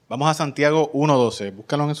Vamos a Santiago 1.12.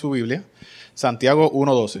 Búscalo en su Biblia. Santiago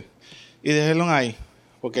 1.12. Y déjenlo ahí,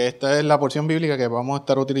 porque esta es la porción bíblica que vamos a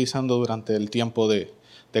estar utilizando durante el tiempo de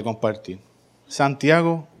compartir.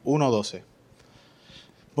 Santiago 1.12.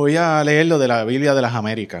 Voy a leerlo de la Biblia de las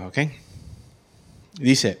Américas, ¿ok?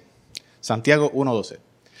 Dice, Santiago 1.12.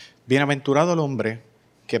 Bienaventurado el hombre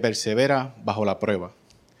que persevera bajo la prueba,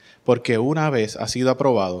 porque una vez ha sido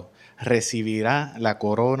aprobado, recibirá la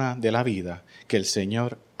corona de la vida que el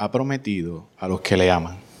Señor ha prometido a los que le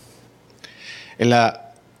aman. En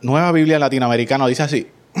la Nueva Biblia Latinoamericana dice así,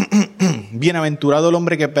 bienaventurado el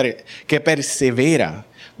hombre que persevera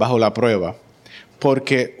bajo la prueba,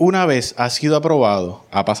 porque una vez ha sido aprobado,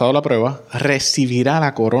 ha pasado la prueba, recibirá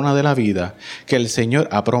la corona de la vida que el Señor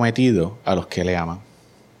ha prometido a los que le aman.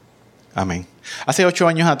 Amén. Hace 8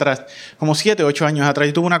 años atrás, como 7 o 8 años atrás,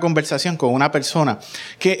 yo tuve una conversación con una persona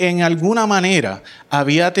que en alguna manera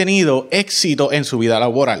había tenido éxito en su vida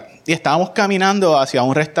laboral. Y estábamos caminando hacia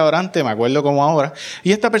un restaurante, me acuerdo como ahora,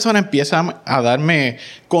 y esta persona empieza a darme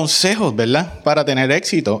consejos, ¿verdad?, para tener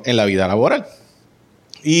éxito en la vida laboral.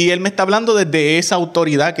 Y él me está hablando desde esa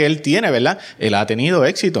autoridad que él tiene, ¿verdad? Él ha tenido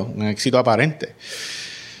éxito, un éxito aparente.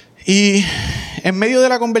 Y en medio de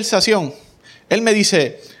la conversación, él me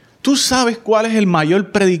dice, ¿tú sabes cuál es el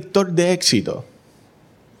mayor predictor de éxito?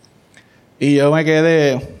 Y yo me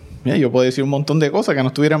quedé, mira, yo puedo decir un montón de cosas que no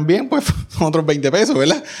estuvieran bien, pues son otros 20 pesos,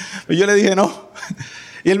 ¿verdad? Pero yo le dije no.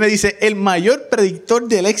 Y él me dice, el mayor predictor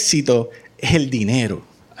del éxito es el dinero.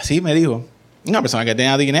 Así me dijo. Una persona que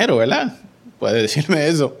tenga dinero, ¿verdad? Puede decirme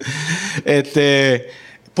eso.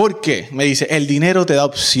 ¿Por qué? Me dice, el dinero te da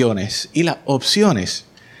opciones y las opciones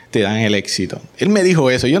te dan el éxito. Él me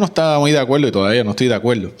dijo eso. Yo no estaba muy de acuerdo y todavía no estoy de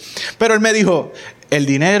acuerdo. Pero él me dijo, el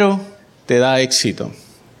dinero te da éxito.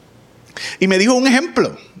 Y me dio un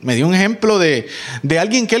ejemplo de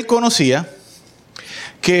alguien que él conocía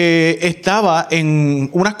que estaba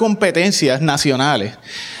en unas competencias nacionales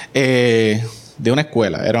de una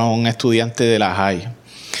escuela. Era un estudiante de la high.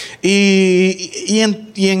 Y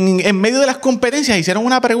en medio de las competencias hicieron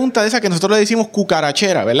una pregunta de esa que nosotros le decimos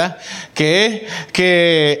cucarachera, ¿verdad? Que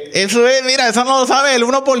eso es, mira, eso no lo sabe el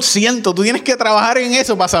 1%. Tú tienes que trabajar en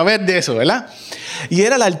eso para saber de eso, ¿verdad? Y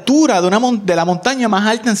era la altura de la montaña más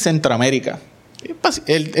alta en Centroamérica.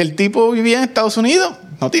 El tipo vivía en Estados Unidos.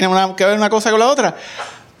 No tiene nada que ver una cosa con la otra.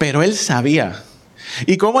 Pero él sabía.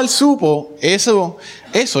 Y cómo él supo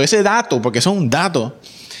ese dato, porque eso es un dato,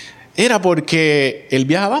 era porque él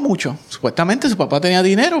viajaba mucho. Supuestamente su papá tenía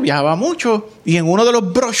dinero, viajaba mucho. Y en uno de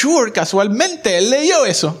los brochures, casualmente, él leyó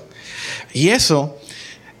eso. Y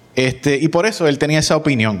por eso él tenía esa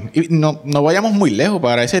opinión. Y no vayamos muy lejos.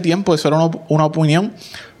 Para ese tiempo eso era una opinión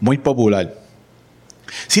muy popular.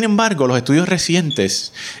 Sin embargo, los estudios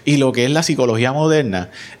recientes y lo que es la psicología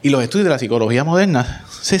moderna y los estudios de la psicología moderna,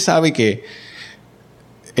 se sabe que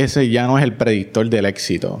ese ya no es el predictor del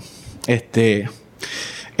éxito.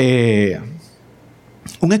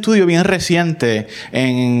 Un estudio bien reciente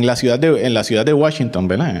en la ciudad de Washington,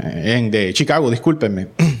 ¿verdad? De Chicago, discúlpenme.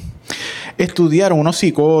 Estudiaron unos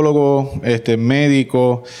psicólogos,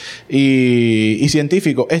 médicos y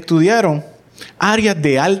científicos, estudiaron áreas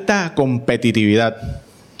de alta competitividad.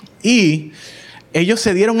 Y ellos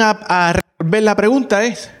se dieron a resolver la pregunta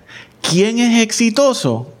es, ¿quién es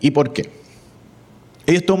exitoso y por qué?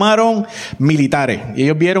 Ellos tomaron militares y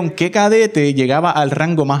ellos vieron qué cadete llegaba al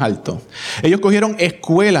rango más alto. Ellos cogieron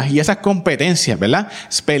escuelas y esas competencias, ¿verdad?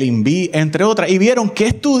 Spelling Bee, entre otras, y vieron qué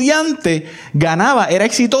estudiante ganaba, era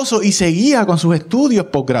exitoso y seguía con sus estudios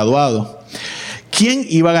posgraduados. ¿Quién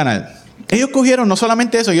iba a ganar? Ellos cogieron no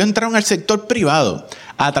solamente eso, ellos entraron al sector privado,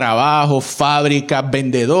 a trabajo, fábricas,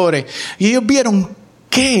 vendedores, y ellos vieron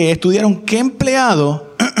estudiaron qué empleado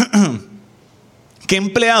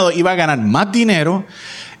iba a ganar más dinero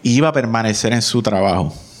y iba a permanecer en su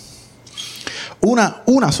trabajo.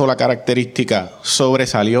 Una sola característica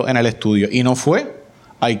sobresalió en el estudio y no fue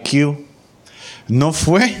IQ, no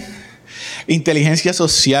fue inteligencia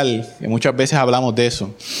social, que muchas veces hablamos de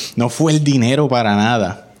eso, no fue el dinero para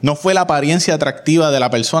nada, no fue la apariencia atractiva de la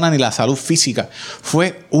persona ni la salud física,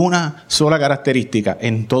 fue una sola característica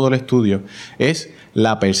en todo el estudio, es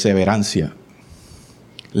la perseverancia.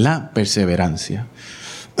 La perseverancia.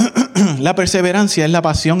 La perseverancia es la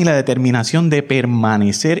pasión y la determinación de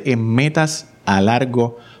permanecer en metas a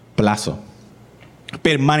largo plazo.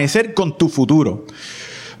 Permanecer con tu futuro.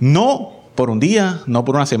 No por un día, no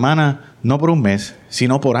por una semana, no por un mes,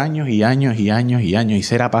 sino por años y años y años y años y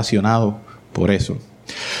ser apasionado por eso.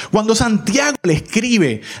 Cuando Santiago le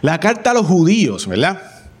escribe la carta a los judíos, ¿verdad?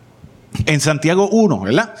 en Santiago 1,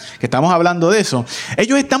 ¿verdad? Que estamos hablando de eso.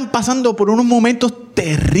 Ellos están pasando por unos momentos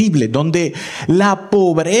terribles donde la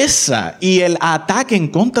pobreza y el ataque en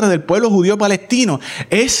contra del pueblo judío palestino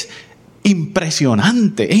es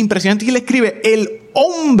impresionante. Es impresionante. Y le escribe: el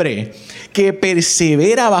hombre que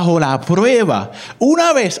persevera bajo la prueba,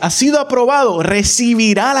 una vez ha sido aprobado,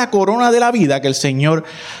 recibirá la corona de la vida que el Señor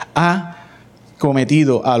ha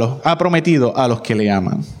prometido a los que le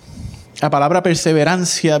aman. La palabra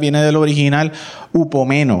perseverancia viene del original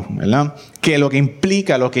upomeno, ¿verdad? Que lo que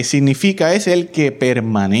implica, lo que significa es el que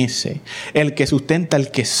permanece, el que sustenta,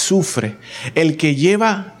 el que sufre, el que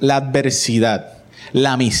lleva la adversidad,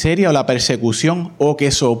 la miseria o la persecución, o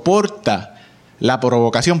que soporta la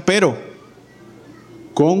provocación, pero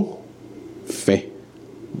con fe.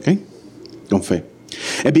 ¿Okay? Con fe.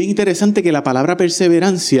 Es bien interesante que la palabra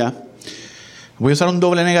perseverancia, voy a usar un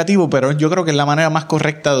doble negativo, pero yo creo que es la manera más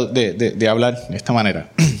correcta de hablar de esta manera.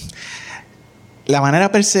 La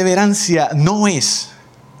manera perseverancia no es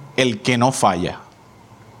el que no falla.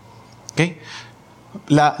 ¿Okay?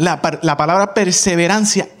 La palabra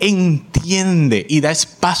perseverancia entiende y da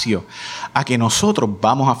espacio a que nosotros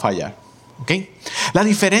vamos a fallar. ¿Okay? La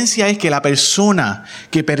diferencia es que la persona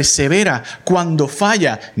que persevera cuando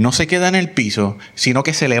falla no se queda en el piso, sino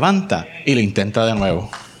que se levanta y lo intenta de nuevo.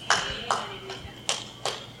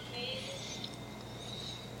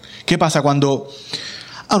 ¿Qué pasa cuando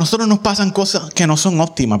a nosotros nos pasan cosas que no son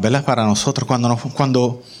óptimas, ¿verdad? Para nosotros,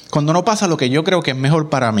 cuando no pasa lo que yo creo que es mejor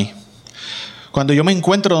para mí. Cuando yo me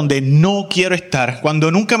encuentro donde no quiero estar, cuando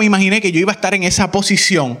nunca me imaginé que yo iba a estar en esa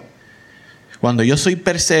posición, cuando yo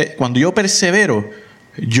persevero,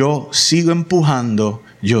 yo sigo empujando,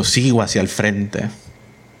 yo sigo hacia el frente.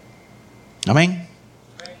 ¿Amén?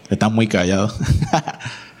 Están muy callados.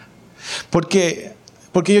 ¿Por qué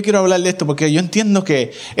yo quiero hablar de esto? Porque yo entiendo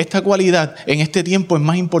que esta cualidad en este tiempo es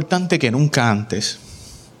más importante que nunca antes.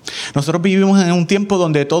 Nosotros vivimos en un tiempo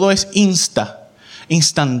donde todo es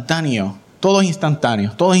instantáneo. Todo es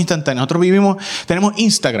instantáneo. Nosotros tenemos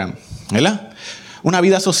Instagram, ¿verdad? Una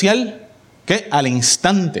vida social que al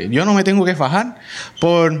instante. Yo no me tengo que fajar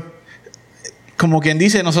por, como quien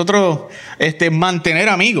dice, nosotros mantener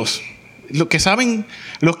amigos. Los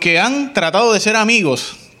que han tratado de ser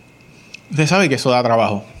amigos, usted sabe que eso da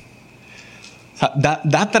trabajo. O sea,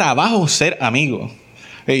 da trabajo ser amigo.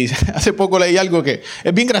 Y hace poco leí algo que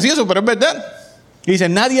es bien gracioso, pero es verdad. Y dice: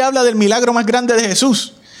 nadie habla del milagro más grande de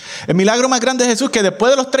Jesús. El milagro más grande de Jesús, que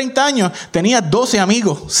después de los 30 años tenía 12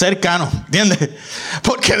 amigos cercanos, ¿entiendes?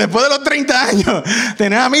 Porque después de los 30 años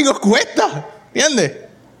tener amigos cuesta, ¿entiendes?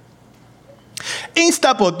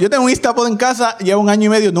 Instapot. Yo tengo un Instapot en casa, llevo 1 año y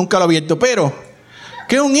medio, nunca lo he abierto. Pero,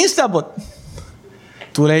 ¿qué es un Instapot?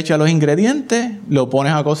 Tú le echas los ingredientes, lo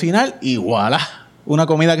pones a cocinar y ¡voilá! Una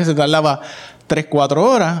comida que se tardaba 3-4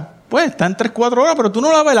 horas, pues está en 3-4 horas, pero tú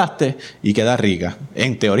no la velaste y queda rica.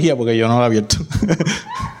 En teoría, porque yo no la he abierto.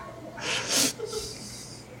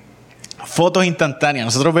 Fotos instantáneas.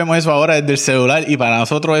 Nosotros vemos eso ahora desde el celular y para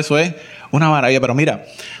nosotros eso es una maravilla. Pero mira,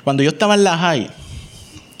 cuando yo estaba en la high,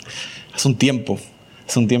 hace un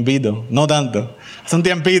tiempito, no tanto, hace un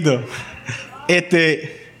tiempito,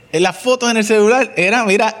 las fotos en el celular eran,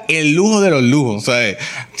 mira, el lujo de los lujos. O sea,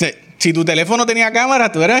 si tu teléfono tenía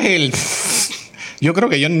cámara, tú eras yo creo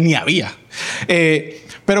que yo ni había.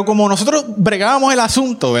 Pero como nosotros bregábamos el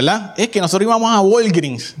asunto, ¿verdad? Es que nosotros íbamos a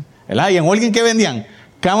Walgreens, ¿verdad? Y en Walgreens, ¿qué vendían?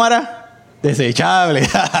 Cámaras desechables.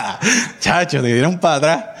 Chachos, te dieron para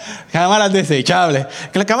atrás. Cámaras desechables.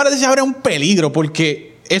 Que las cámaras desechables eran un peligro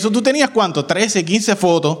porque eso tú tenías, ¿cuánto? 13, 15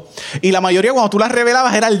 fotos. Y la mayoría cuando tú las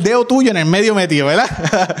revelabas era el dedo tuyo en el medio metido, ¿verdad?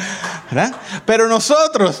 ¿Verdad? Pero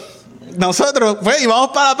nosotros pues íbamos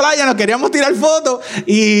para la playa, nos queríamos tirar fotos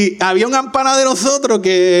y había un ampana de nosotros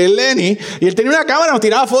que es Lenny, y él tenía una cámara, nos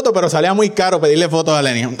tiraba fotos, pero salía muy caro pedirle fotos a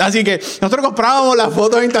Lenny. Así que nosotros comprábamos las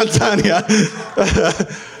fotos instantáneas.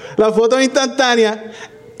 Las fotos instantáneas.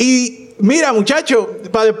 Y mira, muchachos,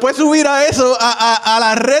 para después subir a eso, a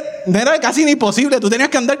la red, no era casi ni posible. Tú tenías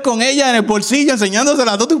que andar con ella en el bolsillo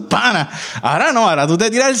enseñándosela a todos tus panas. Ahora no, ahora tú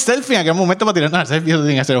te tiras el selfie. En aquel momento para tirar el selfie eso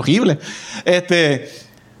tiene que ser horrible.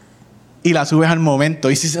 Y la subes al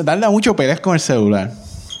momento. Y si se tarda mucho, peleas con el celular.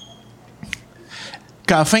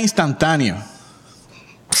 Café instantáneo.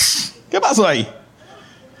 ¿Qué pasó ahí?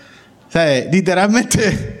 O sea,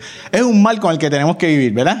 literalmente es un mal con el que tenemos que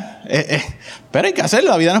vivir, ¿verdad? Pero hay que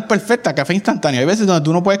hacerlo, la vida no es perfecta. Café instantáneo. Hay veces donde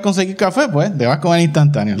tú no puedes conseguir café, pues te vas a comer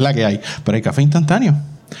instantáneo, es la que hay. Pero hay café instantáneo.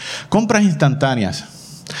 Compras instantáneas.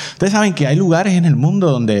 Ustedes saben que hay lugares en el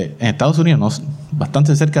mundo donde, en Estados Unidos,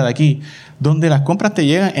 bastante cerca de aquí, donde las compras te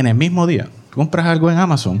llegan en el mismo día. Compras algo en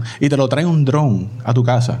Amazon y te lo trae un dron a tu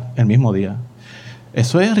casa el mismo día.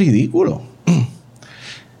 Eso es ridículo.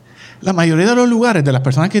 La mayoría de los lugares de las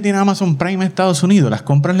personas que tienen Amazon Prime en Estados Unidos, las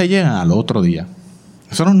compras le llegan al otro día.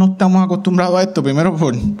 Nosotros no estamos acostumbrados a esto. Primero,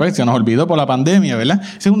 pues se nos olvidó por la pandemia, ¿verdad?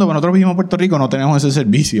 Segundo, cuando nosotros vivimos en Puerto Rico no tenemos ese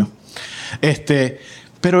servicio.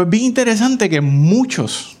 Pero es bien interesante que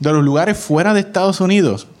muchos de los lugares fuera de Estados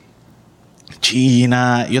Unidos,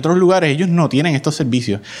 China y otros lugares, ellos no tienen estos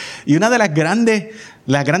servicios. Y una de las grandes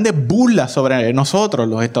burlas sobre nosotros,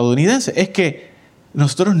 los estadounidenses, es que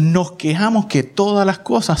nosotros nos quejamos que todas las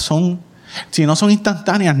cosas si no son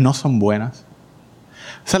instantáneas, no son buenas.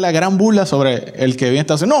 Esa es la gran burla sobre el que vive en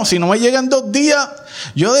Estados Unidos. No, si no me llegan 2 días,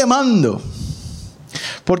 yo demando.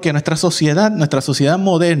 Porque nuestra sociedad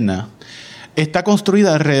moderna está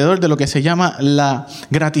construida alrededor de lo que se llama la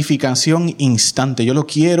gratificación instante. Yo lo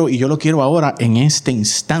quiero y yo lo quiero ahora, en este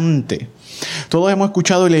instante. Todos hemos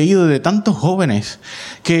escuchado y leído de tantos jóvenes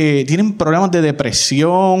que tienen problemas de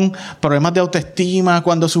depresión, problemas de autoestima,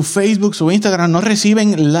 cuando su Facebook, su Instagram no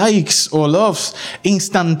reciben likes o loves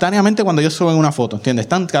instantáneamente cuando ellos suben una foto, ¿entiendes?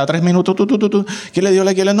 Están cada 3 minutos, ¿quién le dio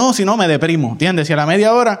like? No, si no, me deprimo, ¿entiendes? Si a la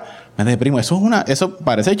media hora me deprimo. Eso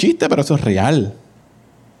parece chiste, pero eso es real.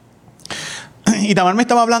 Y Tamar me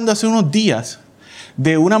estaba hablando hace unos días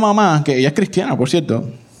de una mamá, que ella es cristiana, por cierto.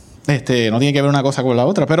 No tiene que ver una cosa con la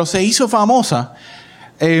otra, pero se hizo famosa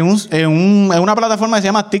en una plataforma que se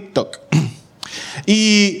llama TikTok.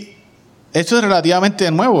 Y esto es relativamente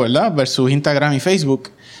nuevo, ¿verdad? Versus Instagram y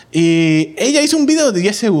Facebook. Y ella hizo un video de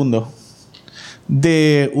 10 segundos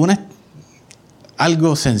de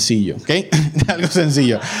algo sencillo, ¿ok? Algo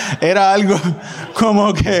sencillo. Era algo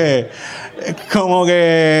como que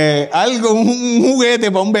un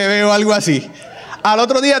juguete para un bebé o algo así. Al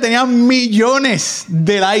otro día tenía millones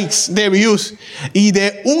de likes, de views. Y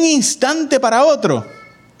de un instante para otro,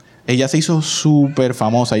 ella se hizo súper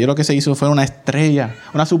famosa. Y lo que se hizo fue una estrella,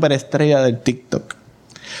 una superestrella del TikTok.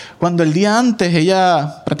 Cuando el día antes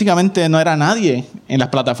ella prácticamente no era nadie en las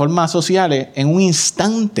plataformas sociales, en un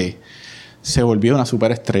instante se volvió una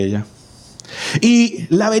superestrella. Y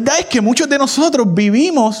la verdad es que muchos de nosotros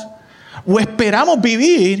vivimos o esperamos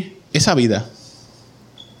vivir esa vida.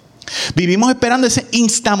 Vivimos esperando ese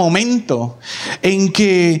instamomento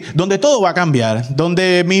donde todo va a cambiar,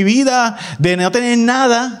 donde mi vida de no tener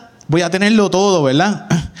nada voy a tenerlo todo, ¿verdad?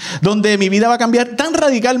 Donde mi vida va a cambiar tan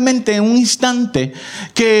radicalmente en un instante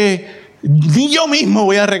que ni yo mismo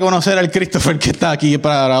voy a reconocer al Christopher que está aquí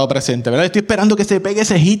parado presente, ¿verdad? Estoy esperando que se pegue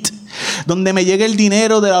ese hit, donde me llegue el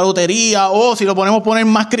dinero de la lotería, o si lo poner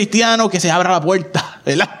más cristiano, que se abra la puerta,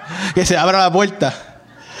 ¿verdad? Que se abra la puerta.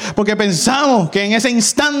 Porque pensamos que en ese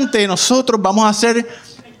instante nosotros vamos a ser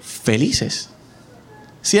felices.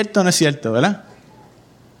 ¿Cierto o no es cierto, verdad?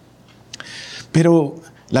 Pero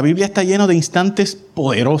la Biblia está llena de instantes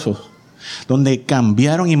poderosos, donde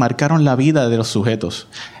cambiaron y marcaron la vida de los sujetos.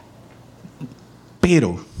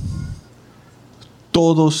 Pero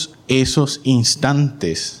todos esos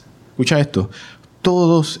instantes, escucha esto,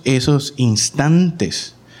 todos esos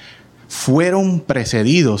instantes fueron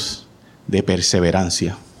precedidos de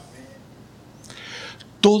perseverancia.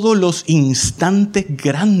 Todos los instantes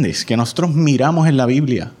grandes que nosotros miramos en la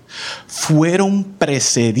Biblia fueron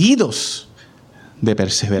precedidos de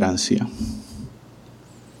perseverancia.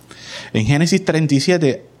 En Génesis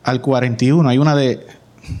 37 al 41 hay una de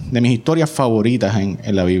mis historias favoritas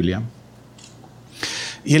en la Biblia.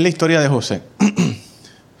 Y es la historia de José.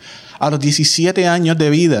 A los 17 años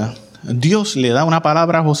de vida, Dios le da una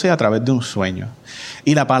palabra a José a través de un sueño.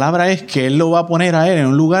 Y la palabra es que Él lo va a poner a él en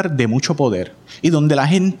un lugar de mucho poder y donde la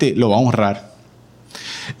gente lo va a honrar.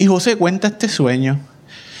 Y José cuenta este sueño.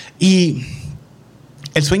 Y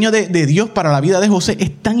el sueño de Dios para la vida de José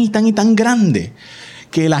es tan y tan y tan grande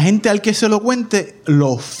que la gente al que se lo cuente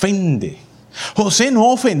lo ofende. José no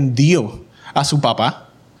ofendió a su papá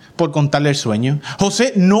por contarle el sueño.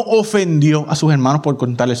 José no ofendió a sus hermanos por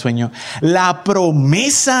contarle el sueño. La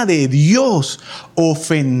promesa de Dios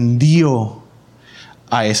ofendió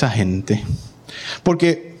a esa gente.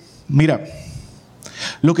 Porque, mira,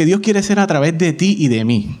 lo que Dios quiere hacer a través de ti y de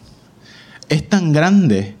mí es tan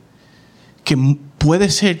grande que puede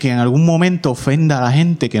ser que en algún momento ofenda a la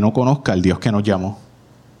gente que no conozca al Dios que nos llamó.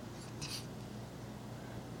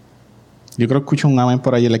 Yo creo que escucho un amén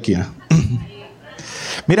por ahí en la esquina.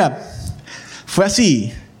 Mira, fue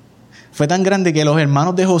así. Fue tan grande que los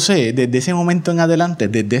hermanos de José, desde ese momento en adelante,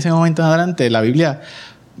 la Biblia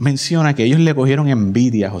menciona que ellos le cogieron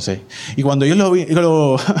envidia a José. Y cuando ellos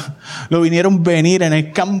lo vinieron venir en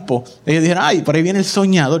el campo, ellos dijeron, ay, por ahí viene el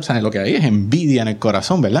soñador. ¿Sabes? Lo que hay es envidia en el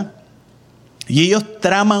corazón, ¿verdad? Y ellos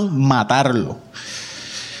traman matarlo.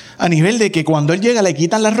 A nivel de que cuando él llega le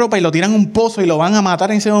quitan la ropa y lo tiran a un pozo y lo van a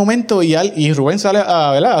matar en ese momento. Y Rubén sale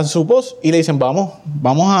a su pozo y le dicen, vamos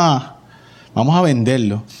a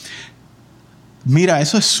venderlo. Mira,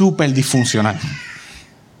 eso es súper disfuncional.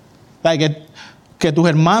 Que tus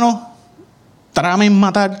hermanos tramen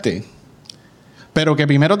matarte, pero que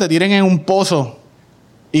primero te tiren en un pozo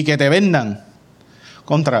y que te vendan.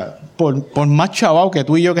 Por más chavao que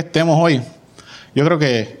tú y yo que estemos hoy, yo creo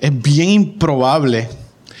que es bien improbable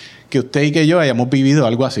que usted y que yo hayamos vivido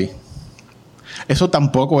algo así. Eso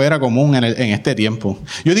tampoco era común en este tiempo.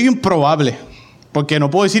 Yo digo improbable, porque no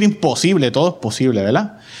puedo decir imposible, todo es posible,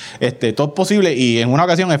 ¿verdad? Todo es posible, y en una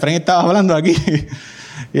ocasión Efraín estaba hablando aquí,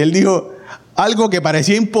 y él dijo algo que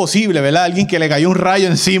parecía imposible, ¿verdad? Alguien que le cayó un rayo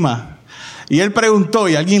encima. Y él preguntó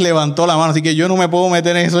y alguien levantó la mano, así que yo no me puedo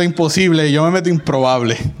meter en eso imposible, yo me meto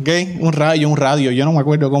improbable, ¿ok? Un rayo, un radio, yo no me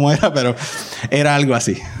acuerdo cómo era, pero era algo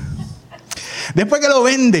así. Después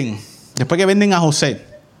que venden a José,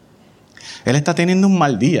 él está teniendo un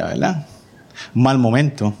mal día, ¿verdad? Un mal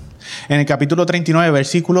momento. En el capítulo 39,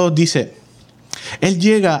 versículo dice, él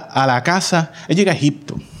llega a la casa, él llega a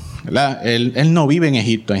Egipto, ¿verdad? Él no vive en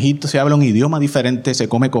Egipto. En Egipto se habla un idioma diferente, se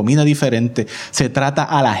come comida diferente, se trata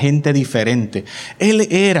a la gente diferente. Él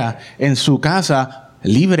era en su casa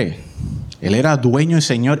libre. Él era dueño y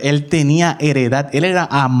señor. Él tenía heredad. Él era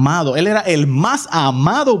amado. Él era el más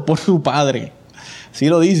amado por su padre. Así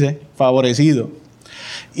lo dice, favorecido.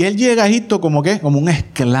 Y él llega a Egipto como ¿qué? Como un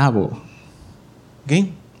esclavo.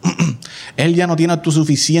 ¿Okay? Él ya no tiene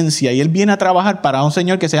autosuficiencia y él viene a trabajar para un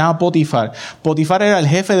señor que se llama Potifar. Potifar era el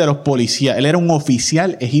jefe de los policías. Él era un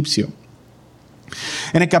oficial egipcio.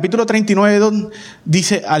 En el capítulo 39,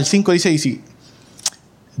 dice, al 5 dice,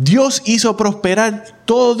 Dios hizo prosperar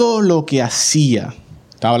todo lo que hacía.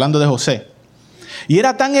 Estaba hablando de José. Y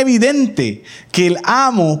era tan evidente que el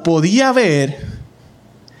amo podía ver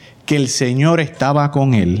que el Señor estaba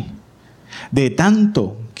con él, de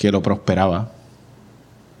tanto que lo prosperaba.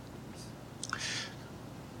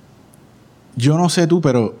 Yo no sé tú,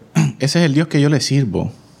 pero ese es el Dios que yo le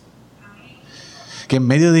sirvo. Que en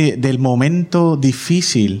medio del momento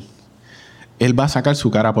difícil, Él va a sacar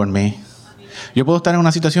su cara por mí. Yo puedo estar en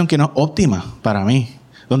una situación que no es óptima para mí,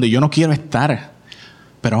 donde yo no quiero estar,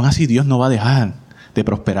 pero aún así Dios no va a dejar de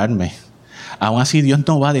prosperarme. Aún así Dios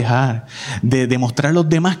no va a dejar de demostrar a los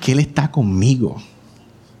demás que Él está conmigo.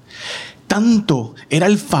 Tanto era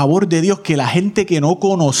el favor de Dios que la gente que no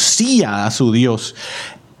conocía a su Dios,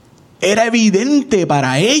 era evidente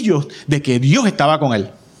para ellos de que Dios estaba con él.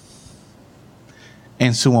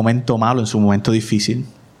 En su momento malo, en su momento difícil.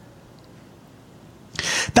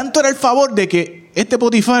 Tanto era el favor de que este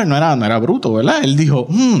Potifar no era bruto, ¿verdad? Él dijo,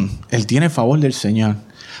 él tiene el favor del Señor.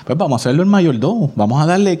 Pues vamos a hacerlo el mayordomo. Vamos a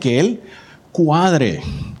darle que él cuadre.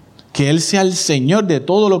 Que él sea el Señor de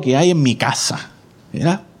todo lo que hay en mi casa.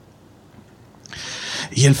 ¿Verdad?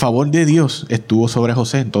 Y el favor de Dios estuvo sobre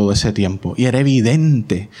José en todo ese tiempo. Y era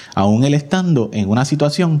evidente, aún él estando en una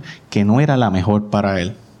situación que no era la mejor para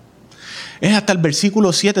él. Es hasta el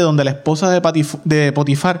versículo 7 donde la esposa de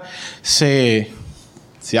Potifar se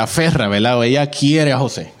aferra, ¿verdad? O ella quiere a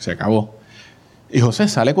José. Se acabó. Y José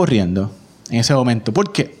sale corriendo en ese momento.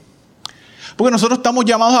 ¿Por qué? Porque nosotros estamos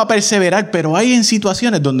llamados a perseverar, pero hay en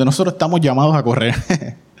situaciones donde nosotros estamos llamados a correr.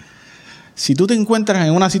 Si tú te encuentras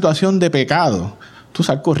en una situación de pecado, tú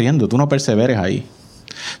sal corriendo, tú no perseveres ahí.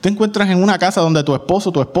 Te encuentras en una casa donde tu esposo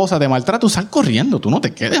o tu esposa te maltrata, tú sal corriendo, tú no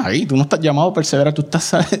te quedes ahí, tú no estás llamado a perseverar, tú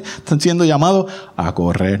estás siendo llamado a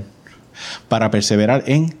correr para perseverar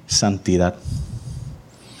en santidad.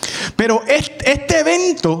 Pero este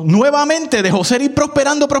evento nuevamente de José ir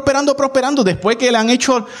prosperando, después que le han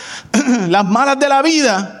hecho las malas de la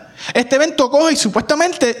vida, este evento coge y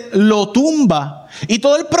supuestamente lo tumba. Y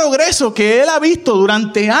todo el progreso que él ha visto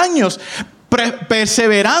durante años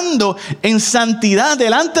perseverando en santidad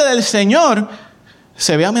delante del Señor,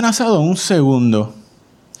 se ve amenazado en un segundo.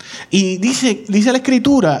 Y dice la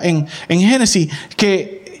Escritura en Génesis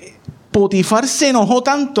que Potifar se enojó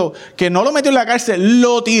tanto que no lo metió en la cárcel,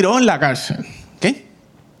 lo tiró en la cárcel. ¿Qué?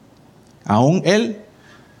 Aún él,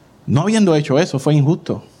 no habiendo hecho eso, fue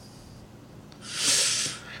injusto.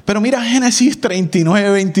 Pero mira Génesis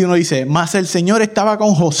 39:21 dice, mas el Señor estaba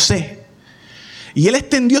con José. Y él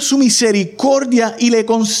extendió su misericordia y le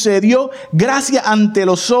concedió gracia ante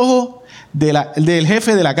los ojos del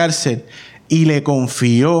jefe de la cárcel. Y le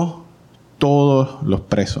confió todos los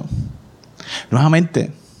presos.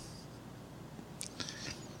 Nuevamente,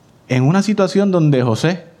 en una situación donde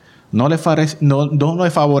José no le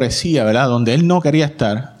favorecía, ¿verdad? Donde él no quería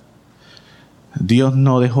estar, Dios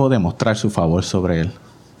no dejó de mostrar su favor sobre él.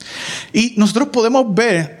 Y nosotros podemos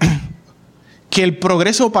ver que el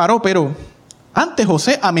progreso paró, pero antes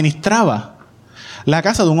José administraba la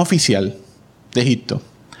casa de un oficial de Egipto.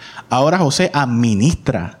 Ahora José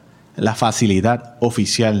administra la facilidad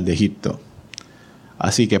oficial de Egipto.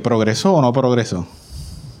 Así que, ¿progresó o no progresó?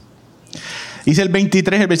 Dice el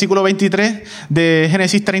versículo 23 de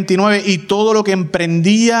Génesis 39, y todo lo que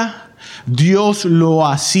emprendía, Dios lo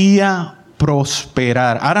hacía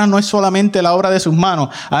prosperar. Ahora no es solamente la obra de sus manos,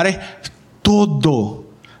 ahora es todo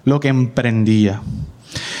lo que emprendía.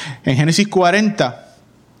 En Génesis 40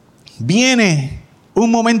 viene un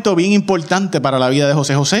momento bien importante para la vida de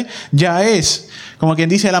José. José ya es, como quien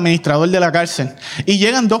dice, el administrador de la cárcel. Y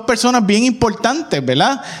llegan dos personas bien importantes,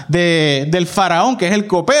 ¿verdad? Del faraón, que es el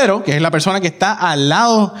copero, que es la persona que está al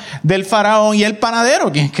lado del faraón, y el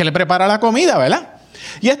panadero, que le prepara la comida, ¿verdad?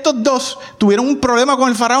 Y estos dos tuvieron un problema con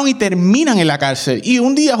el faraón y terminan en la cárcel. Y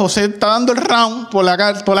un día José está dando el round por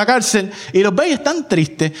la cárcel y los ve y están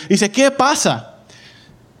tristes. Y dice, ¿qué pasa?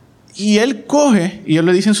 Y él coge, y él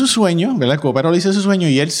le dice en su sueño, ¿verdad? El copero le dice en su sueño,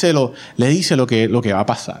 y él le dice lo que va a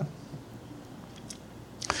pasar.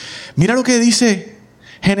 Mira lo que dice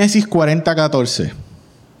Génesis 40:14.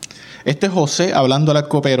 Este es José hablando al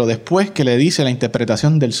copero después que le dice la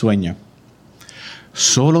interpretación del sueño.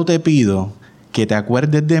 Solo te pido que te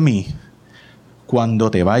acuerdes de mí cuando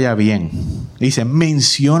te vaya bien. Dice,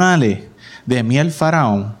 menciónale de mí al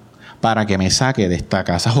faraón para que me saque de esta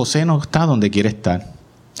casa. José no está donde quiere estar.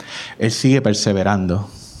 Él sigue perseverando.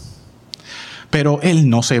 Pero él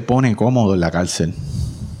no se pone cómodo en la cárcel.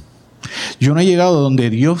 Yo no he llegado donde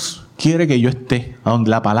Dios quiere que yo esté, a donde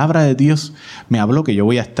la palabra de Dios me habló que yo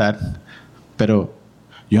voy a estar. Pero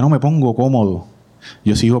yo no me pongo cómodo.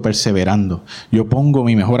 Yo sigo perseverando. Yo pongo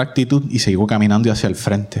mi mejor actitud y sigo caminando hacia el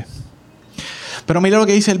frente. Pero mira lo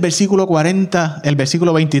que dice el versículo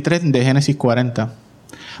 23 de Génesis 40.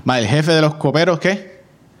 El jefe de los coperos, ¿qué?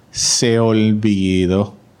 Se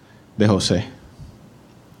olvidó de José.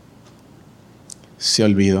 Se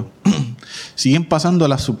olvidó. Siguen pasando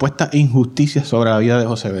las supuestas injusticias sobre la vida de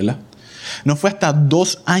José, ¿verdad? No fue hasta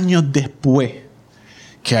 2 años después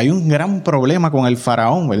que hay un gran problema con el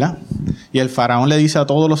faraón, ¿verdad? Y el faraón le dice a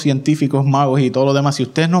todos los científicos, magos y todo lo demás, si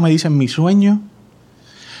ustedes no me dicen mi sueño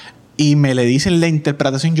y me le dicen la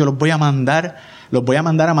interpretación, yo los voy a mandar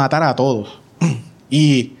a matar a todos.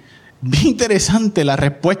 Y bien interesante la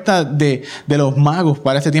respuesta de los magos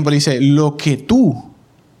para este tiempo. Le dice, lo que tú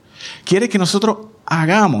quieres que nosotros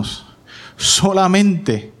hagamos,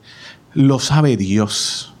 solamente lo sabe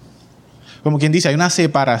Dios. Como quien dice, hay una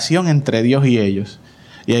separación entre Dios y ellos.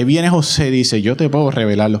 Y ahí viene José y dice, yo te puedo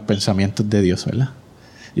revelar los pensamientos de Dios, ¿verdad?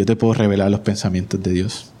 Yo te puedo revelar los pensamientos de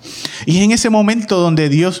Dios. Y es en ese momento donde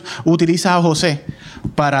Dios utiliza a José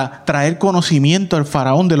para traer conocimiento al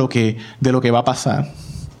faraón de lo que va a pasar.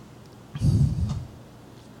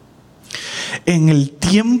 En el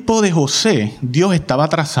tiempo de José, Dios estaba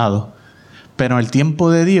atrasado, pero en el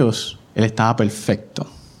tiempo de Dios, Él estaba perfecto.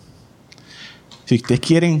 Si ustedes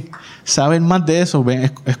quieren saber más de eso,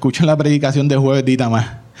 escuchen la predicación de jueves de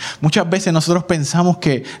Itamar. Muchas veces nosotros pensamos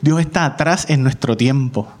que Dios está atrás en nuestro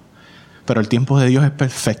tiempo, pero el tiempo de Dios es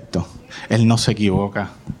perfecto. Él no se equivoca.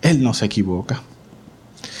 Él no se equivoca.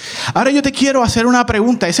 Ahora yo te quiero hacer una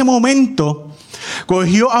pregunta. Ese momento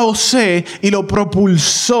cogió a José y lo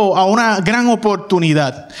propulsó a una gran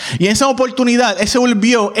oportunidad. Y en esa oportunidad, él se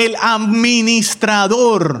volvió el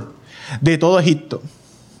administrador de todo Egipto.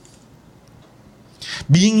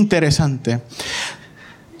 Bien interesante.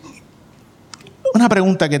 Una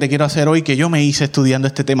pregunta que te quiero hacer hoy, que yo me hice estudiando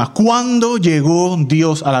este tema. ¿Cuándo llegó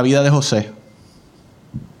Dios a la vida de José?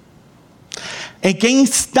 ¿En qué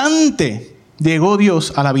instante llegó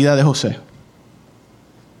Dios a la vida de José?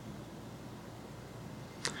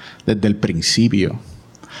 Desde el principio,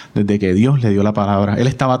 desde que Dios le dio la palabra. Él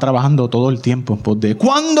estaba trabajando todo el tiempo en pos de...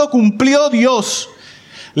 ¿Cuándo cumplió Dios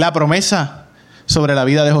la promesa sobre la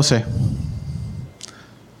vida de José?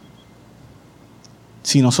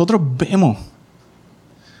 Si nosotros vemos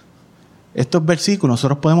estos versículos,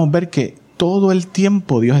 nosotros podemos ver que todo el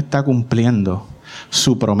tiempo Dios está cumpliendo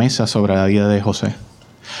su promesa sobre la vida de José.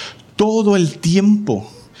 Todo el tiempo.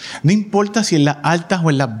 No importa si en las altas o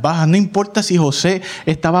en las bajas, no importa si José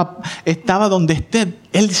estaba donde esté,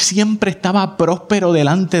 él siempre estaba próspero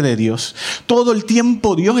delante de Dios. Todo el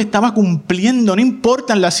tiempo Dios estaba cumpliendo, no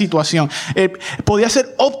importa la situación. Podía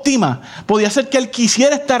ser óptima, podía ser que él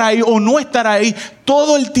quisiera estar ahí o no estar ahí.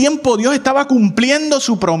 Todo el tiempo Dios estaba cumpliendo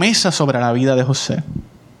su promesa sobre la vida de José.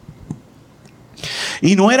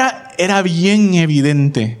 Y no era bien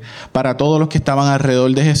evidente para todos los que estaban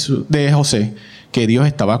alrededor de José que Dios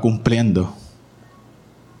estaba cumpliendo.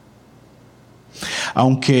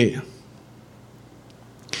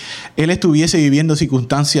 él estuviese viviendo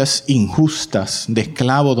circunstancias injustas de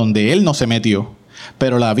esclavo donde él no se metió,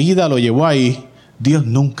 pero la vida lo llevó ahí, Dios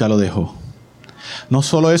nunca lo dejó. No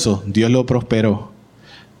solo eso, Dios lo prosperó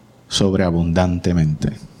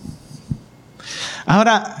sobreabundantemente.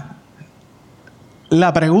 Ahora,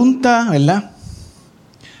 la pregunta, ¿verdad?,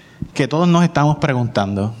 que todos nos estamos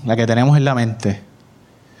preguntando, la que tenemos en la mente,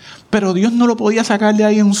 pero Dios no lo podía sacar de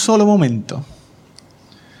ahí en un solo momento.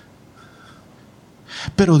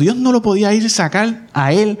 Pero Dios no lo podía ir a sacar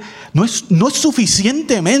a él. No es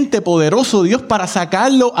suficientemente poderoso Dios para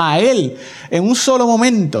sacarlo a él en un solo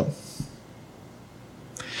momento.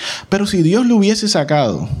 Pero si Dios lo hubiese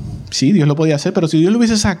sacado, sí, Dios lo podía hacer, pero si Dios lo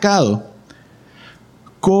hubiese sacado,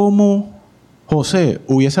 ¿cómo José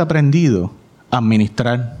hubiese aprendido a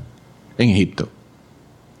administrar en Egipto?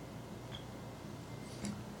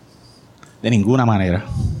 De ninguna manera.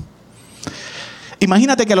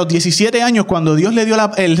 Imagínate que a los 17 años, cuando Dios le dio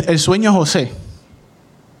el sueño a José,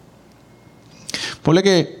 ponle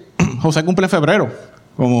que José cumple en febrero,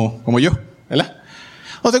 como yo, ¿verdad?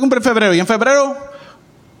 José cumple en febrero, y en febrero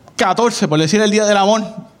 14, por decir el día del amor,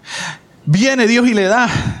 viene Dios y le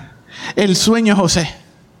da el sueño a José.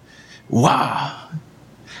 ¡Wow!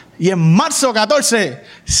 Y en marzo 14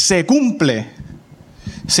 se cumple,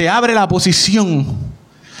 se abre la posición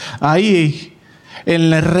ahí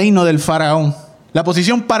en el reino del faraón. La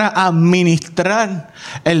posición para administrar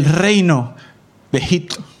el reino de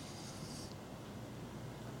Egipto.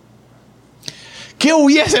 ¿Qué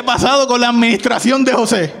hubiese pasado con la administración de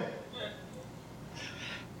José?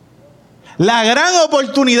 La gran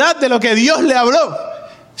oportunidad de lo que Dios le habló,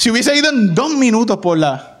 si hubiese ido en 2 minutos por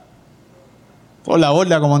la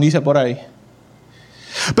borda, como dice por ahí.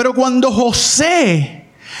 Pero cuando José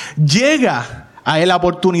llega a la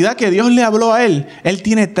oportunidad que Dios le habló a él, él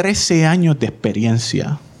tiene 13 años de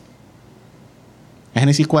experiencia.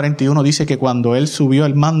 Génesis 41 dice que cuando él subió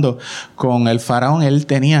al mando con el faraón, él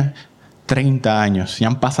tenía 30 años. Y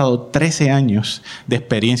han pasado 13 años de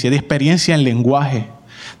experiencia en lenguaje,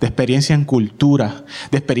 de experiencia en cultura,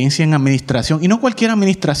 de experiencia en administración. Y no cualquier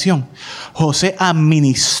administración. José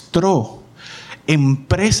administró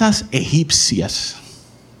empresas egipcias.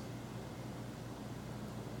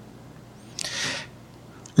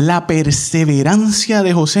 La perseverancia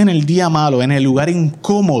de José en el día malo, en el lugar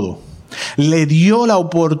incómodo, le dio la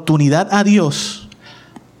oportunidad a Dios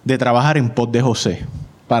de trabajar en pos de José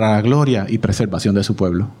para la gloria y preservación de su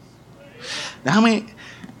pueblo. Déjame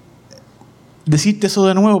decirte eso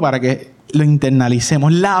de nuevo para que lo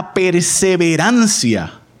internalicemos. La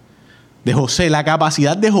perseverancia de José, la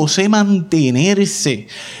capacidad de José mantenerse,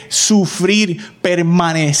 sufrir,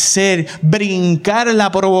 permanecer, brincar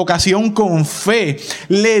la provocación con fe,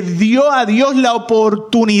 le dio a Dios la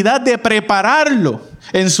oportunidad de prepararlo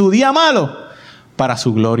en su día malo para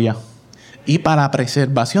su gloria y para la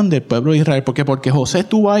preservación del pueblo de Israel. Porque José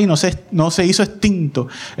estuvo ahí, no se hizo extinto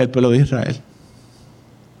el pueblo de Israel.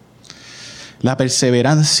 La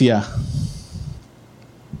perseverancia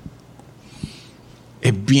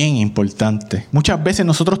es bien importante. Muchas veces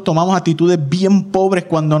nosotros tomamos actitudes bien pobres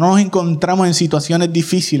cuando nos encontramos en situaciones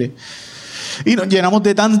difíciles. Y nos llenamos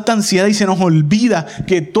de tanta ansiedad y se nos olvida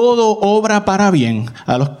que todo obra para bien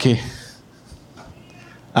a los que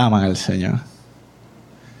aman al Señor.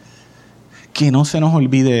 Que no se nos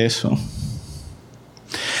olvide eso.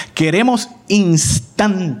 Queremos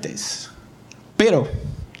instantes, pero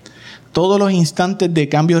todos los instantes de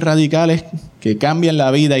cambios radicales que cambian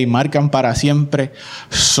la vida y marcan para siempre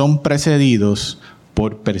son precedidos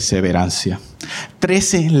por perseverancia.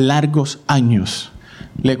 13 largos años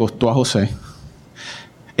le costó a José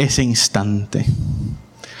ese instante.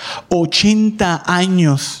 80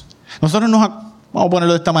 años. Vamos a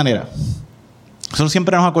ponerlo de esta manera. Nosotros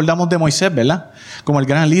siempre nos acordamos de Moisés, ¿verdad? Como el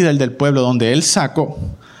gran líder del pueblo, donde él sacó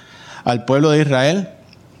al pueblo de Israel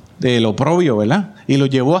del oprobio, ¿verdad? Y lo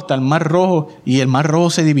llevó hasta el Mar Rojo, y el Mar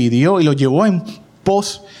Rojo se dividió y lo llevó en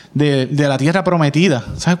pos de la tierra prometida.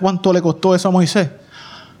 ¿Sabes cuánto le costó eso a Moisés?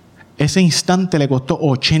 Ese instante le costó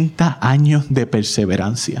 80 años de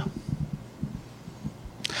perseverancia.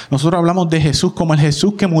 Nosotros hablamos de Jesús como el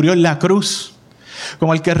Jesús que murió en la cruz,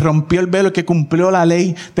 como el que rompió el velo, el que cumplió la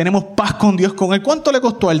ley. Tenemos paz con Dios con él. ¿Cuánto le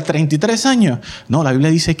costó a él? 33 años. No, la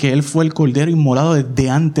Biblia dice que él fue el cordero inmolado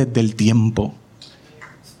desde antes del tiempo.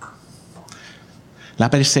 La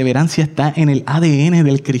perseverancia está en el ADN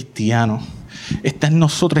del cristiano. Está en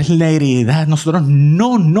nosotros, es la heredad. Nosotros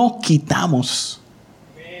no nos quitamos.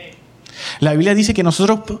 La Biblia dice que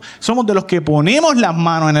nosotros somos de los que ponemos las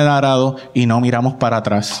manos en el arado y no miramos para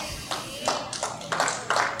atrás.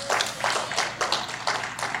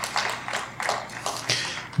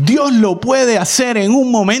 Dios lo puede hacer en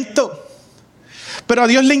un momento. Pero a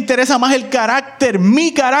Dios le interesa más el carácter,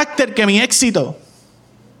 mi carácter, que mi éxito.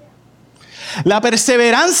 La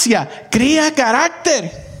perseverancia crea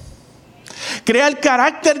carácter. Crea el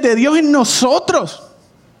carácter de Dios en nosotros.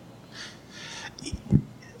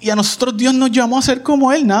 Y a nosotros Dios nos llamó a ser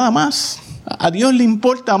como Él, nada más. A Dios le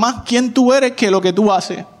importa más quién tú eres que lo que tú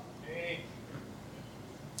haces.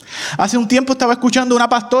 Hace un tiempo estaba escuchando una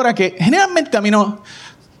pastora que generalmente a mí no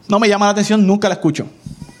me llama la atención, nunca la escucho.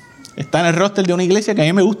 Está en el roster de una iglesia que a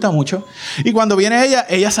mí me gusta mucho. Y cuando viene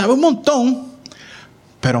ella sabe un montón,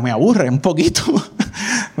 pero me aburre un poquito.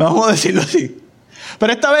 Vamos a decirlo así.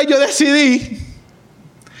 Pero esta vez yo decidí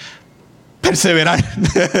perseverar.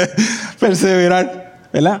 Perseverar,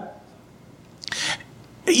 ¿verdad?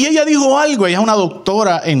 Y ella dijo algo, ella es una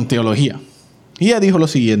doctora en teología. Y ella dijo lo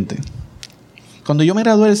siguiente: cuando yo me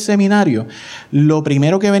gradué del seminario, lo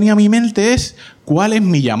primero que venía a mi mente es, ¿cuál es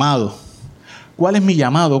mi llamado? ¿Cuál es mi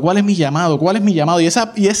llamado? ¿Cuál es mi llamado? ¿Cuál es mi llamado? Y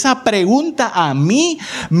esa pregunta a mí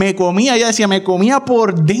me comía, ella decía, me comía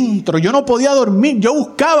por dentro. Yo no podía dormir, yo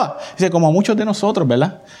buscaba. Dice, como muchos de nosotros,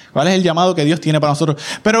 ¿verdad? ¿Cuál es el llamado que Dios tiene para nosotros?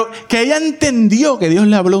 Pero que ella entendió que Dios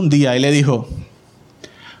le habló un día y le dijo,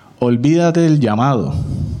 olvídate del llamado,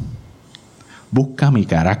 busca mi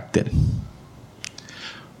carácter.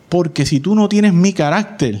 Porque si tú no tienes mi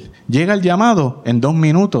carácter, llega el llamado, en 2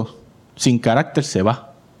 minutos, sin carácter se va.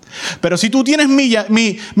 Pero si tú tienes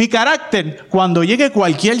mi carácter, cuando llegue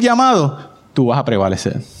cualquier llamado, tú vas a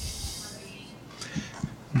prevalecer.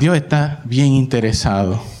 Dios está bien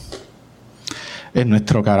interesado en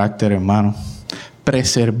nuestro carácter, hermano.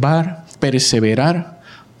 Perseverar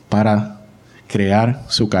para crear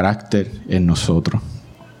su carácter en nosotros.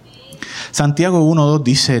 Santiago 1:2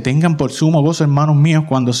 dice, tengan por sumo gozo, hermanos míos,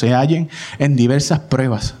 cuando se hallen en diversas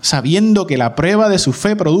pruebas, sabiendo que la prueba de su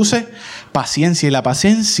fe produce paciencia, y la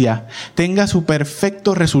paciencia tenga su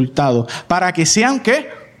perfecto resultado, para que sean, ¿qué?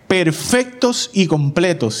 Perfectos y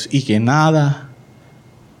completos, y que nada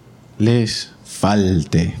les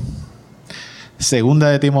falte. Segunda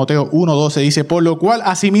de Timoteo 1:12 dice, por lo cual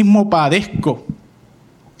asimismo padezco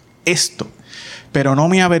esto, pero no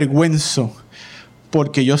me avergüenzo,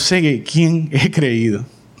 porque yo sé que quién he creído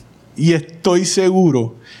y estoy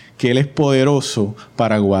seguro que Él es poderoso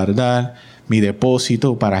para guardar mi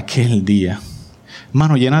depósito para aquel día.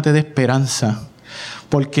 Hermano, llénate de esperanza,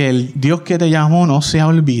 porque el Dios que te llamó no se ha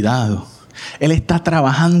olvidado. Él está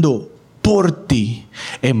trabajando por ti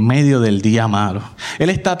en medio del día malo.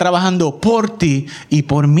 Él está trabajando por ti y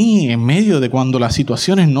por mí en medio de cuando las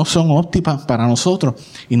situaciones no son óptimas para nosotros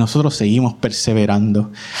y nosotros seguimos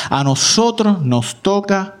perseverando. A nosotros nos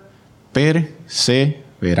toca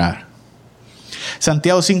perseverar.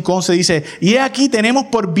 Santiago 5:11 dice, y aquí tenemos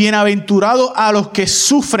por bienaventurados a los que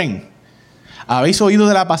sufren. Habéis oído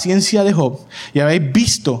de la paciencia de Job y habéis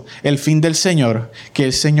visto el fin del Señor, que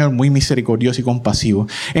es el Señor muy misericordioso y compasivo.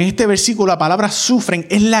 En este versículo la palabra sufren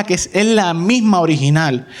es la misma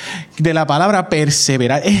original de la palabra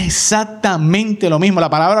perseverar. Es exactamente lo mismo. La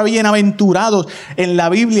palabra bienaventurados en la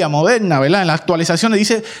Biblia moderna, ¿verdad? En la actualización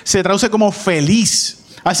se traduce como feliz.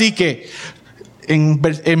 Así que en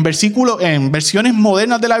versiones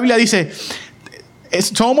modernas de la Biblia dice,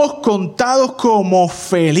 somos contados como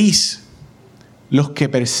feliz los que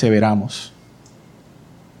perseveramos.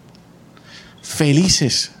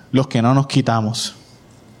 Felices los que no nos quitamos,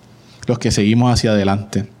 los que seguimos hacia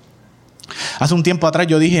adelante. Hace un tiempo atrás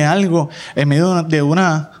yo dije algo en medio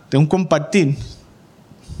de un compartir,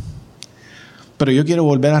 pero yo quiero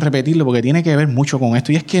volver a repetirlo porque tiene que ver mucho con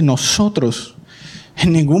esto, y es que nosotros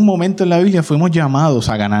en ningún momento en la Biblia fuimos llamados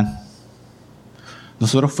a ganar.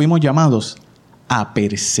 Nosotros fuimos llamados a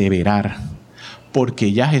perseverar,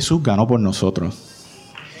 porque ya Jesús ganó por nosotros.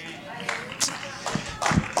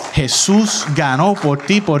 Jesús ganó por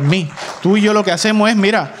ti, por mí. Tú y yo lo que hacemos es,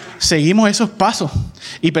 seguimos esos pasos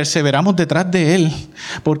y perseveramos detrás de Él,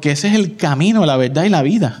 porque ese es el camino, la verdad y la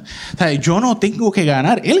vida. O sea, yo no tengo que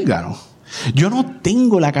ganar, Él ganó. Yo no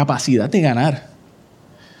tengo la capacidad de ganar.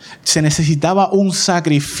 Se necesitaba un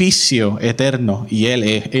sacrificio eterno y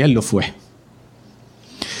Él lo fue.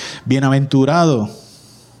 Bienaventurado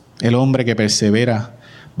el hombre que persevera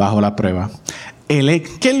bajo la prueba. ¿Qué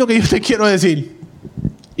es lo que yo te quiero decir?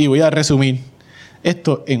 Y voy a resumir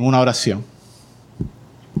esto en una oración.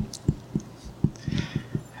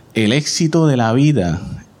 El éxito de la vida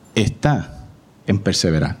está en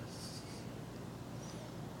perseverar.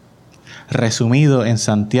 Resumido en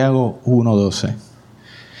Santiago 1:12.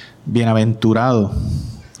 Bienaventurado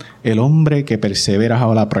el hombre que persevera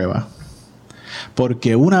bajo la prueba,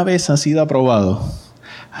 porque una vez ha sido aprobado,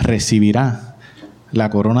 recibirá la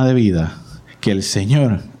corona de vida que el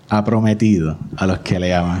Señor ha prometido a los que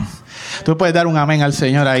le aman. Tú puedes dar un amén al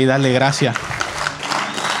Señor ahí, darle gracias.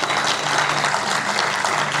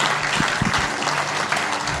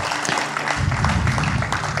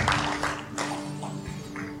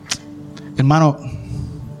 Hermano,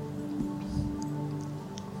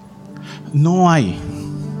 no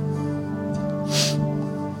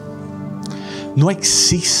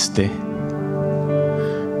existe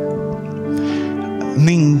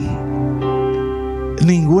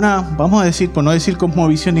ninguna, vamos a decir, por no decir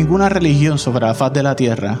cosmovisión, ninguna religión sobre la faz de la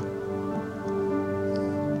tierra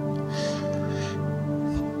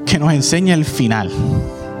que nos enseñe el final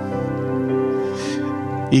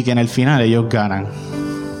y que en el final ellos ganan.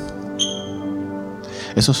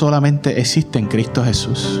 Eso solamente existe en Cristo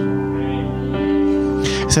Jesús.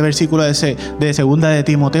 Ese versículo de segunda de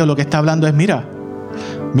Timoteo lo que está hablando es, mira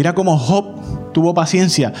cómo Job tuvo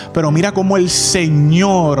paciencia, pero mira cómo el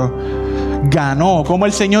Señor ganó, cómo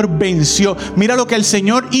el Señor venció. Mira lo que el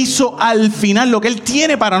Señor hizo al final, lo que Él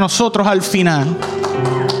tiene para nosotros al final.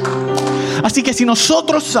 Así que si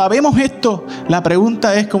nosotros sabemos esto, la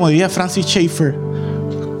pregunta es, como diría Francis Schaeffer,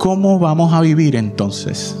 ¿cómo vamos a vivir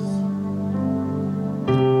entonces?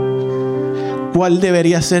 ¿Cuál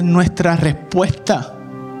debería ser nuestra respuesta?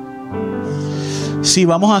 Si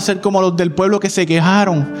vamos a ser como los del pueblo que se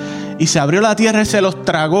quejaron y se abrió la tierra y se los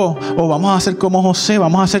tragó, o vamos a ser como José,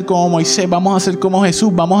 vamos a ser como Moisés, vamos a ser como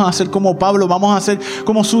Jesús, vamos a ser como Pablo, vamos a ser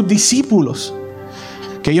como sus discípulos,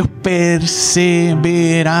 que ellos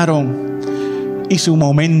perseveraron y su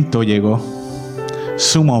momento llegó.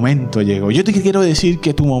 Su momento llegó. Yo te quiero decir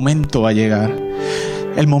que tu momento va a llegar.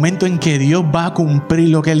 El momento en que Dios va a cumplir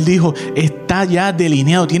lo que Él dijo está ya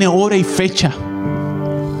delineado, tiene hora y fecha.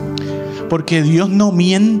 Porque Dios no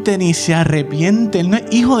miente ni se arrepiente. Él no es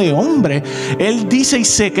hijo de hombre. Él dice y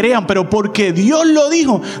se crean, pero porque Dios lo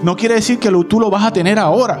dijo, no quiere decir que tú lo vas a tener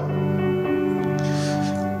ahora.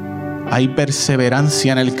 Hay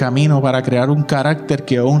perseverancia en el camino para crear un carácter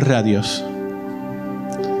que honre a Dios.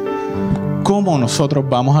 ¿Cómo nosotros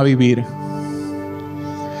vamos a vivir?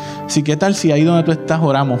 Así que, ¿qué tal si ahí donde tú estás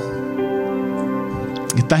oramos?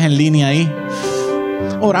 Estás en línea ahí.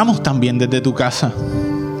 Oramos también desde tu casa.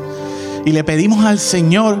 Y le pedimos al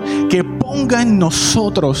Señor que ponga en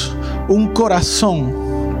nosotros un corazón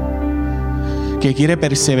que quiere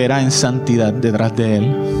perseverar en santidad detrás de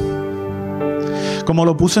Él. Como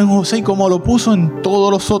lo puso en José y como lo puso en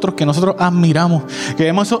todos los otros que nosotros admiramos. Que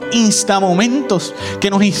vemos esos instamomentos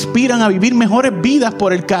que nos inspiran a vivir mejores vidas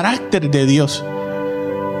por el carácter de Dios.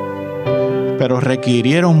 Pero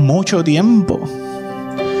requirieron mucho tiempo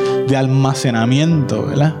de almacenamiento,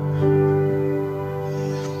 ¿verdad?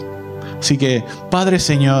 Así que, Padre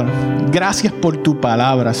Señor, gracias por tu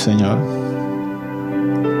palabra, Señor.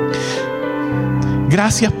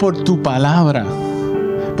 Gracias por tu palabra,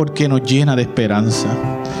 porque nos llena de esperanza.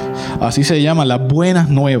 Así se llaman las buenas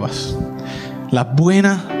nuevas. Las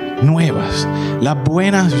buenas nuevas. Las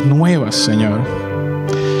buenas nuevas, Señor.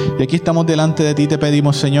 Y aquí estamos delante de ti, te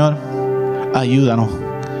pedimos, Señor, ayúdanos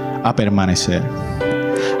a permanecer.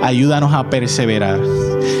 Ayúdanos a perseverar.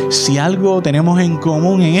 Si algo tenemos en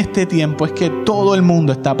común en este tiempo es que todo el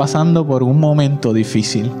mundo está pasando por un momento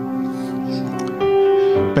difícil.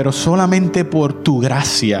 Pero solamente por tu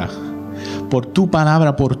gracia, por tu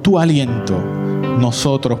palabra, por tu aliento,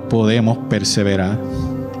 nosotros podemos perseverar.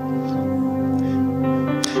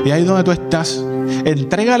 Y ahí donde tú estás,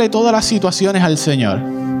 entrégale todas las situaciones al Señor.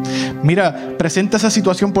 Mira, presenta esa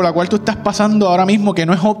situación por la cual tú estás pasando ahora mismo que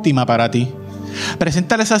no es óptima para ti.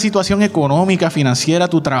 Preséntale esa situación económica, financiera,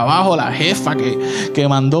 tu trabajo, la jefa que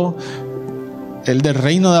mandó el del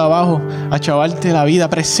reino de abajo a chavarte la vida.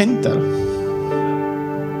 Preséntalo.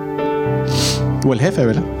 O el jefe,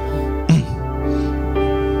 ¿verdad?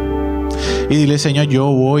 Y dile, Señor, yo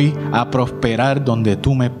voy a prosperar donde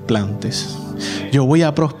tú me plantes. Yo voy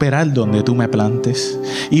a prosperar donde tú me plantes.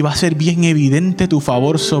 Y va a ser bien evidente tu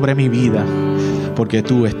favor sobre mi vida, porque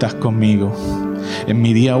tú estás conmigo. En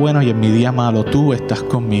mi día bueno y en mi día malo, tú estás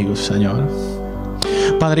conmigo, Señor.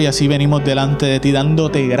 Padre, y así venimos delante de ti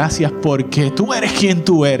dándote gracias porque tú eres quien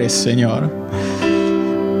tú eres, Señor.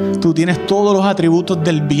 Tú tienes todos los atributos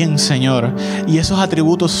del bien, Señor. Y esos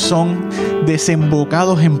atributos son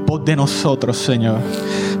desembocados en pos de nosotros, Señor.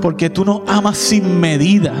 Porque tú nos amas sin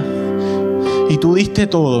medida. Y tú diste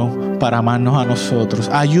todo para amarnos a nosotros.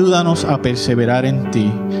 Ayúdanos a perseverar en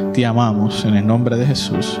ti. Te amamos en el nombre de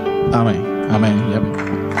Jesús. Amén. Amén y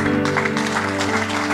amén.